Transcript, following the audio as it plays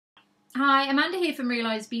Hi, Amanda here from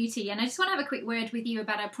Realise Beauty, and I just want to have a quick word with you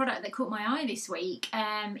about a product that caught my eye this week.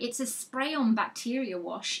 It's a spray-on bacteria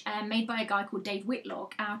wash made by a guy called David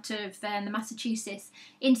Whitlock out of the Massachusetts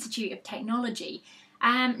Institute of Technology.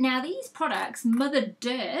 Now these products, Mother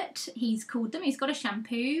Dirt, he's called them. He's got a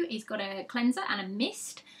shampoo, he's got a cleanser and a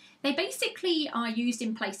mist. They basically are used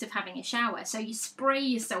in place of having a shower. So you spray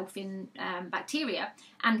yourself in bacteria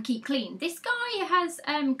and keep clean. This guy has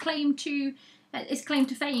his claim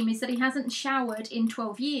to fame is that he hasn't showered in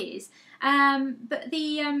 12 years. But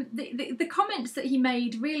the comments that he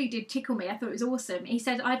made really did tickle me. I thought it was awesome. He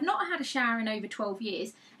said, "I've not had a shower in over 12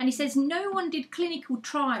 years. And he says, no one did clinical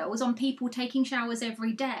trials on people taking showers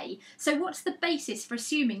every day. So what's the basis for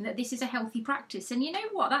assuming that this is a healthy practice?" And you know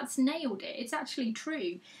what? That's nailed it. It's actually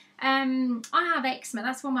true. I have eczema,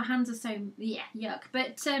 that's why my hands are so, yuck.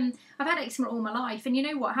 But I've had eczema all my life, and you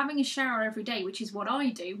know what, having a shower every day, which is what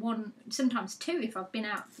I do, one, sometimes two if I've been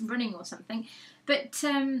out running or something, but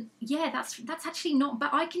yeah, that's actually not,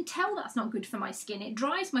 but I can tell that's not good for my skin. It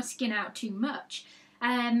dries my skin out too much.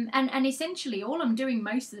 And essentially all I'm doing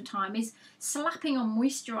most of the time is slapping on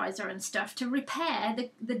moisturiser and stuff to repair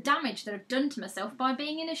the damage that I've done to myself by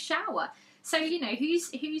being in a shower. So, you know,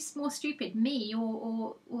 who's more stupid, me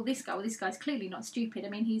or this guy? Well, this guy's clearly not stupid. I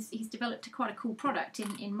mean, he's developed quite a cool product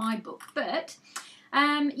in my book. But,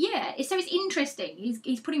 yeah, so it's interesting.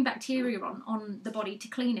 He's putting bacteria on the body to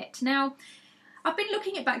clean it. Now, I've been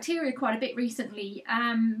looking at bacteria quite a bit recently,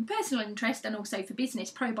 personal interest and also for business.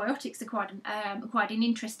 Probiotics are quite an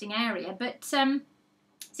interesting area, but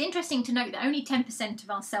it's interesting to note that only 10% of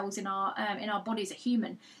our cells in our bodies are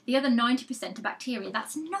human. The other 90% are bacteria.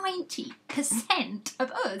 That's 90%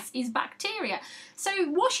 of us is bacteria. So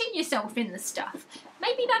washing yourself in the stuff,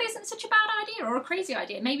 maybe that isn't such a bad idea or a crazy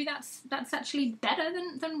idea. Maybe that's actually better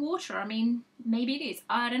than water. I mean, maybe it is.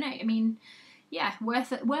 I don't know. I mean, yeah,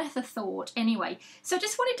 worth a thought. Anyway, so I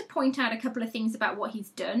just wanted to point out a couple of things about what he's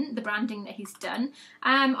done, the branding that he's done.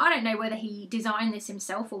 I don't know whether he designed this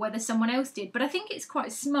himself or whether someone else did, but I think it's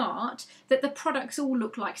quite smart that the products all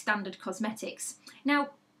look like standard cosmetics.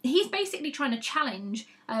 Now, he's basically trying to challenge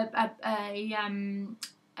a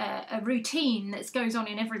routine that goes on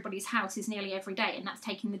in everybody's houses nearly every day, and that's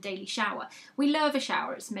taking the daily shower. We love a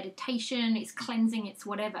shower. It's meditation, it's cleansing, it's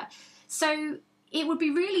whatever. So it would be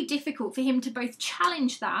really difficult for him to both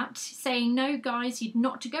challenge that, saying, no guys, you're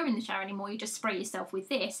not to go in the shower anymore, you just spray yourself with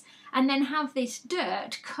this, and then have this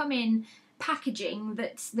dirt come in packaging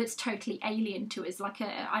that's totally alien to us, like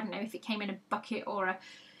I don't know if it came in a bucket or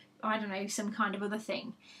I don't know, some kind of other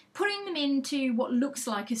thing. Putting them into what looks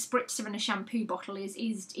like a spritzer and a shampoo bottle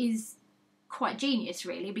is quite genius,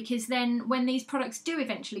 really, because then when these products do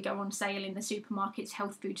eventually go on sale in the supermarkets,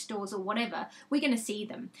 health food stores or whatever, we're going to see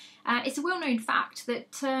them. It's a well-known fact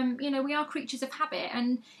that you know, we are creatures of habit,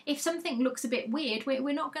 and if something looks a bit weird,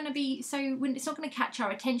 we're not going to be it's not going to catch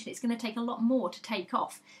our attention. It's going to take a lot more to take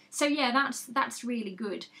off. So yeah, that's really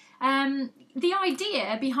good. The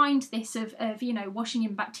idea behind this of you know, washing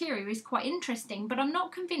in bacteria is quite interesting, but I'm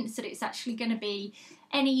not convinced that it's actually going to be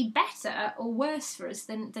any better or worse for us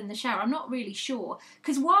than the shower. I'm not really sure,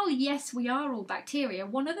 because while yes, we are all bacteria,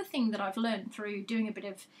 one other thing that I've learned through doing a bit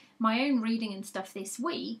of my own reading and stuff this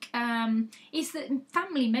week is that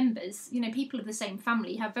family members, you know, people of the same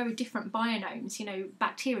family have very different bionomes, you know,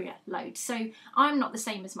 bacteria loads. So I'm not the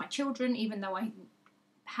same as my children, even though I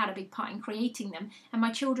had a big part in creating them, and my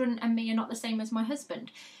children and me are not the same as my husband.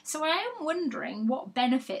 So I am wondering what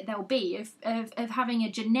benefit there'll be of having a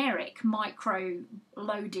generic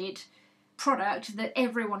micro-loaded product that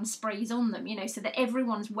everyone sprays on them, you know, so that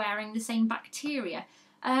everyone's wearing the same bacteria.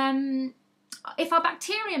 If our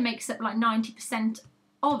bacteria makes up like 90%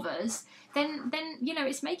 of us, then you know,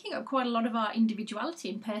 it's making up quite a lot of our individuality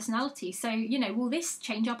and personality. So, you know, will this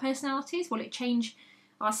change our personalities? Will it change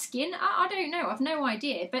our skin? I don't know. I've no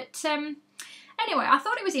idea. But anyway, I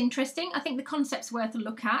thought it was interesting. I think the concept's worth a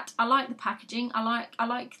look at. I like the packaging. I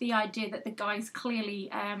like the idea that the guy's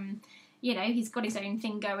clearly, you know, he's got his own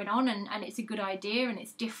thing going on, and it's a good idea and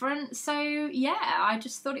it's different. So yeah, I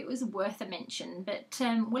just thought it was worth a mention. But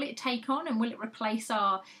will it take on and will it replace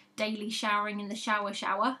our daily showering in the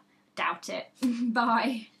shower? Doubt it.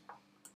 Bye.